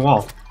that from the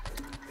wall.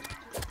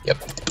 Yep.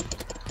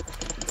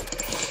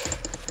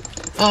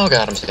 Oh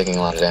god, I'm taking a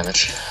lot of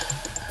damage.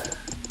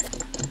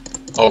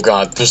 Oh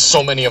god, there's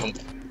so many of them.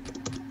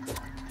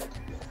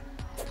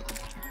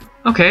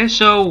 Okay,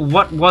 so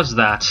what was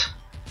that?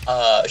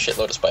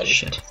 Shitload of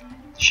spiders.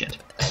 Shit.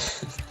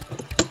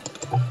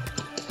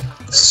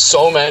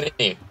 So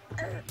many.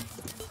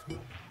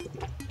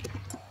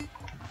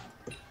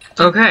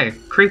 Okay,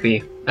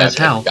 creepy as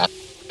Okay, hell.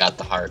 Got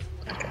the heart.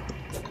 Okay.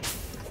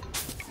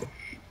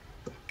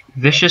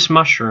 Vicious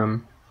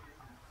mushroom.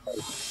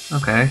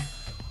 Okay.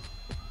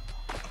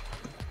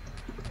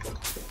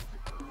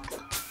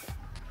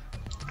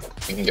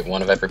 You can get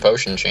one of every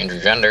potion, change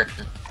your gender.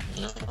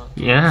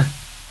 Yeah,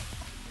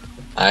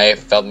 I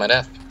felt my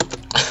death.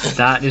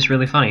 that is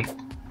really funny.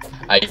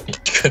 I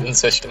couldn't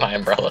switch to my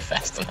umbrella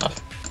fast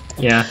enough.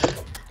 Yeah.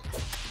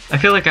 I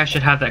feel like I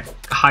should have that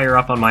higher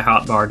up on my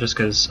hotbar just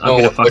because I'm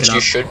gonna fuck it What up.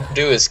 you should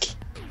do is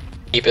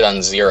keep it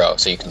on 0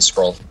 so you can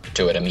scroll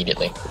to it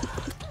immediately.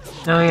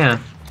 Oh yeah.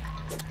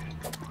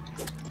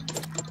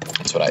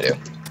 That's what I do.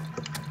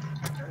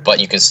 But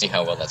you can see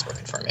how well that's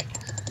working for me.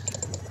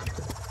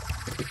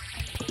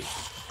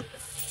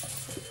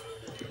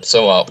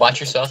 So, watch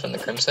yourself in the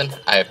Crimson.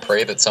 I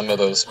pray that some of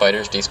those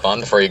spiders despawn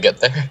before you get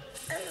there.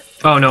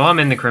 Oh no, I'm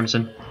in the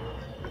Crimson.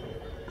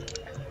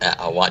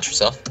 Watch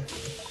yourself.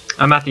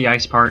 I'm at the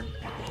ice part.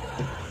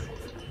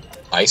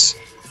 Ice.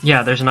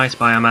 Yeah, there's an ice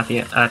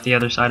biome at the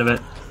other side of it.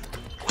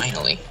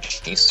 Finally.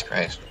 Jesus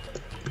Christ.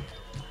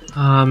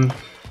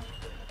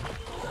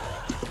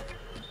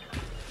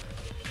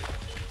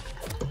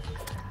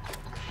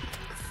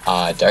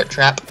 Dart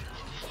trap.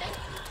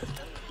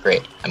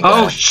 Great. I'm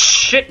glad. Oh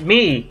shit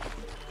me!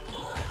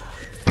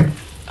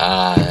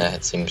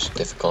 It seems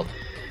difficult.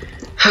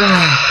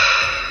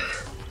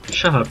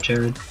 Shut up,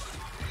 Jared.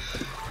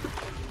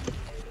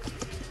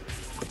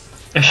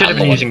 I should have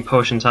been using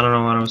potions, I don't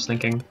know what I was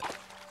thinking.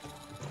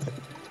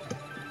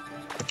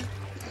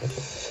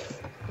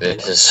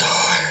 This is so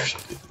hard.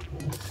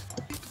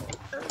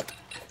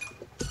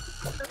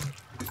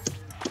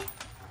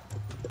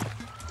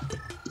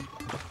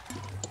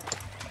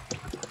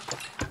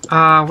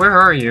 Where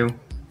are you?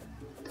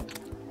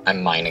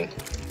 I'm mining.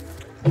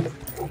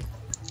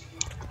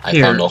 I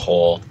Here. found a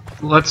hole.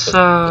 Let's,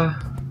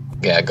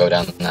 Yeah, go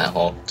down that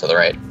hole to the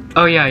right.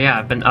 Oh yeah,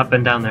 I've been up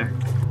and down there.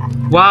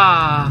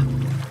 Wow!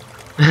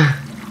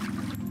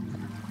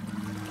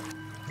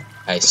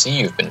 I see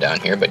you've been down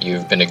here, but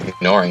you've been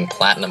ignoring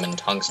platinum and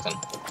tungsten.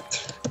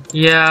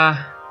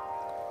 Yeah.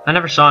 I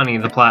never saw any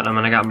of the platinum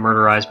and I got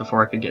murderized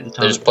before I could get the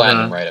tungsten. There's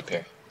platinum right up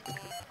here.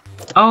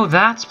 Oh,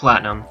 that's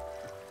platinum.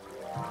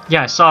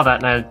 Yeah, I saw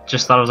that and I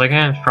just thought it was like,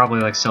 it's probably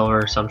like silver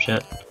or some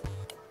shit.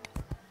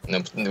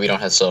 Nope, we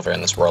don't have silver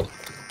in this world.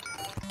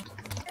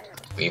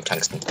 We have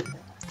tungsten.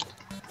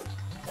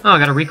 Oh, I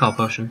got a recall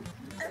potion.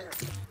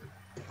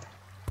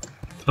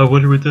 I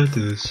wonder what that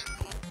does.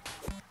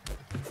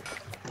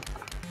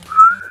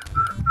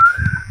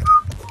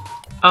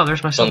 Oh,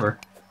 there's my silver.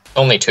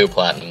 Only 2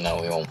 platinum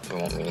though, we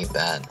won't need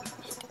that.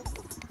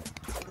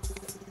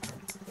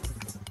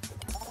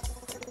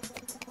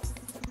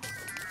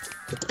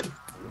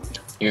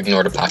 You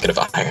ignored a pocket of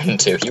iron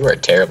too. You are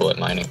terrible at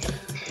mining.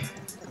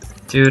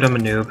 Dude, I'm a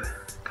noob.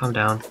 Calm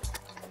down.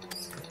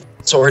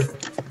 Sword.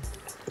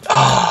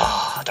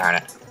 Oh, darn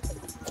it.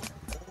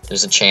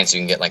 There's a chance you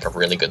can get like a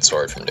really good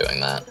sword from doing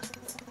that.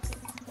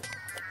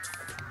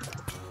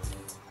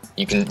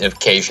 You can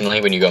occasionally,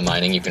 when you go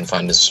mining, you can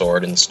find a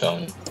sword in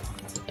stone,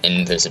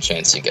 and there's a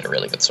chance you get a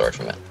really good sword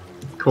from it.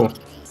 Cool.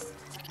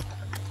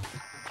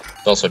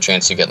 There's also a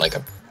chance you get like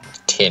a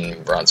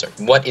tin broadsword.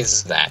 What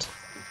is that?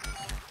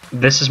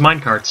 This is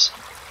minecarts.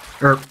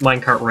 Or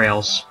minecart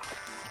rails.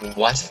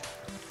 What?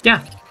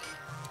 Yeah.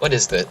 What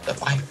is this?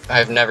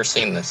 I've never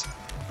seen this.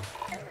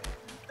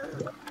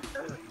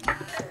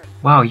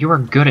 Wow, you are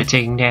good at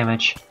taking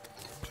damage.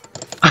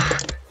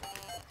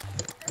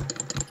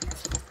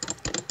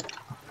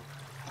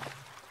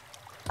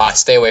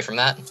 Stay away from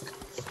that.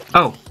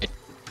 Oh. It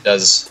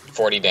does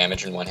 40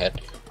 damage in one hit.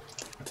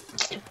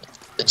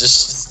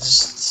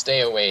 Just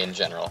stay away in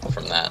general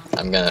from that.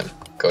 I'm gonna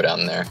go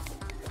down there.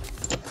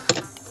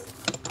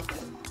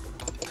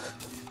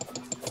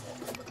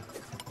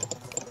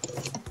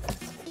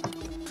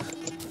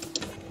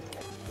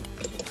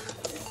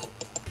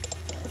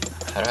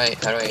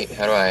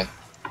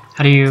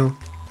 How do you...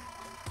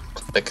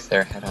 Click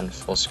their head on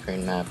full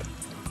screen map.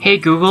 Hey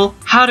Google,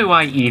 how do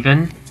I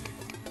even?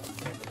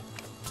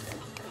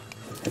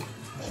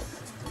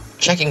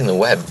 Checking the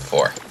web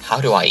for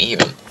how do I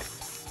even?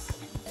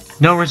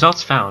 No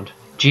results found.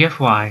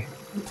 GFY.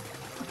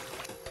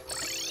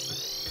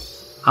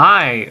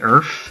 Hi,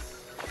 Earth.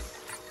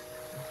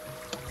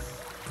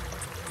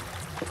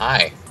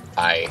 Hi.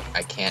 I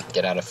can't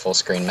get out of full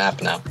screen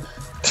map now.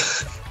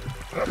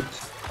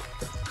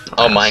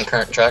 Oh,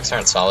 minecart tracks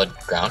aren't solid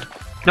ground?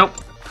 Nope.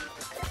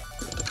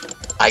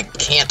 I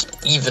can't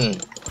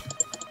even...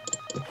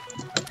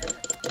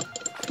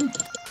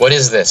 What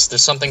is this?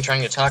 There's something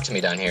trying to talk to me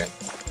down here.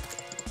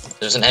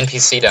 There's an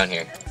NPC down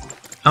here.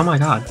 Oh my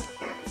god.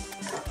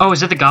 Oh,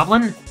 is it the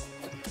goblin?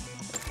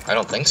 I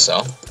don't think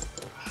so.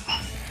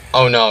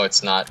 Oh no,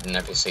 it's not an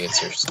NPC,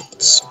 it's your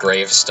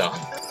gravestone.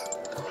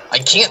 I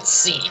can't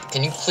see!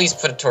 Can you please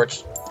put a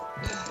torch?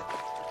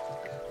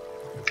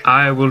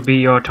 I will be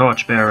your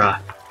torchbearer.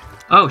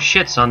 Oh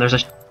shit, son, there's a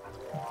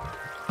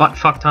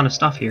butt-fuck ton of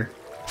stuff here.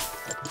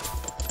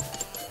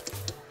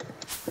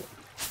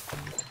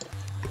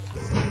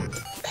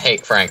 Hey,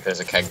 Frank, there's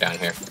a keg down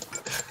here.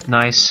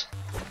 Nice.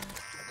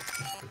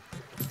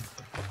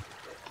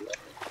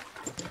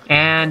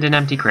 And an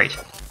empty crate.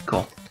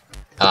 Cool.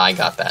 I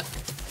got that.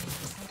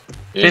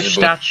 Fish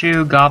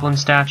statue, goblin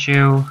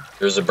statue.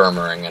 There's a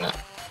boomerang in it.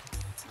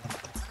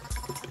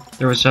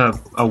 There was a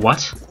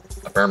what?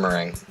 A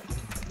boomerang.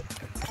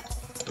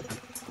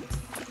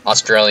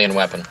 Australian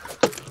weapon.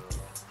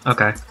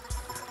 Okay.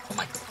 Oh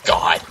my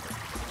god.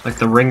 Like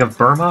the Ring of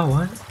Burma?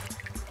 What?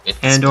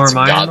 It's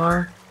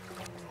Myanmar?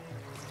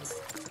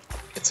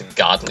 It's a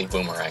godly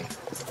boomerang.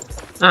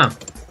 Oh.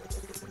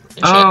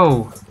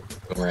 Oh!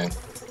 Boomerang.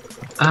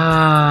 Oh,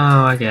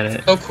 I get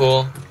it. Oh,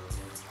 cool.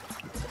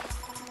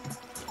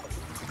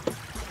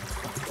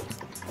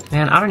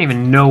 Man, I don't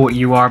even know what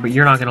you are, but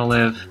you're not gonna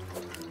live.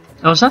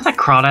 Oh, is that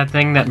crawdad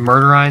thing that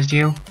murderized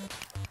you?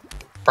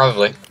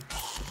 Probably.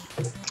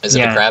 Is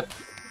it a crab?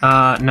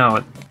 No.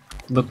 It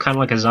looked kind of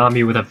like a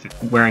zombie with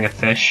wearing a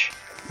fish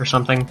or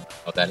something.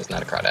 Oh, that is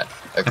not a crawdad.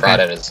 A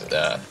crawdad is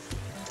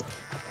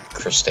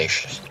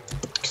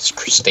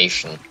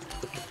crustacean.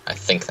 I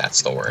think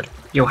that's the word.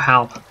 Yo,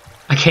 Hal.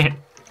 I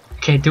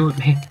can't do it,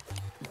 man.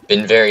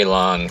 Been very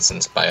long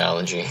since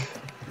biology.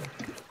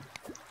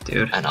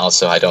 Dude. And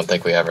also, I don't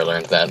think we ever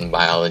learned that in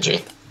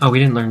biology. Oh, we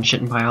didn't learn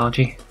shit in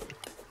biology.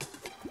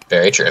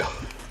 Very true.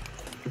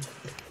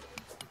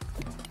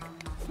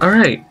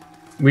 Alright.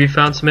 We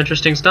found some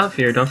interesting stuff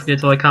here. Don't forget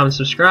to like, comment,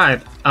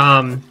 subscribe.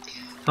 All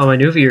my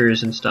new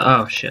viewers and stuff.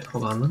 Oh, shit.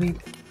 Hold on. Let me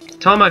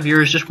tell my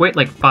viewers, just wait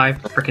like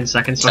 5 frickin'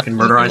 seconds so I can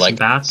murderize some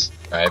bats.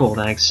 Right. Cool,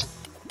 thanks.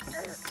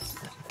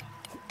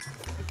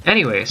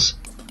 Anyways.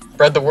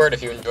 Spread the word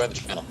if you enjoy the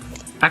channel.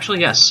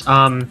 Actually, yes.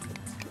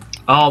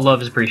 All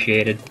love is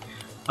appreciated.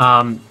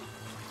 So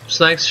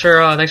thanks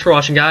for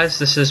watching, guys.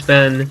 This has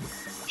been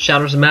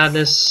Shadows of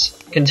Madness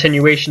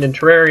continuation in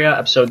Terraria,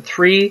 episode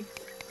 3.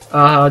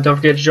 Don't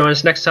forget to join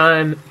us next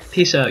time.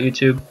 Peace out,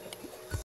 YouTube.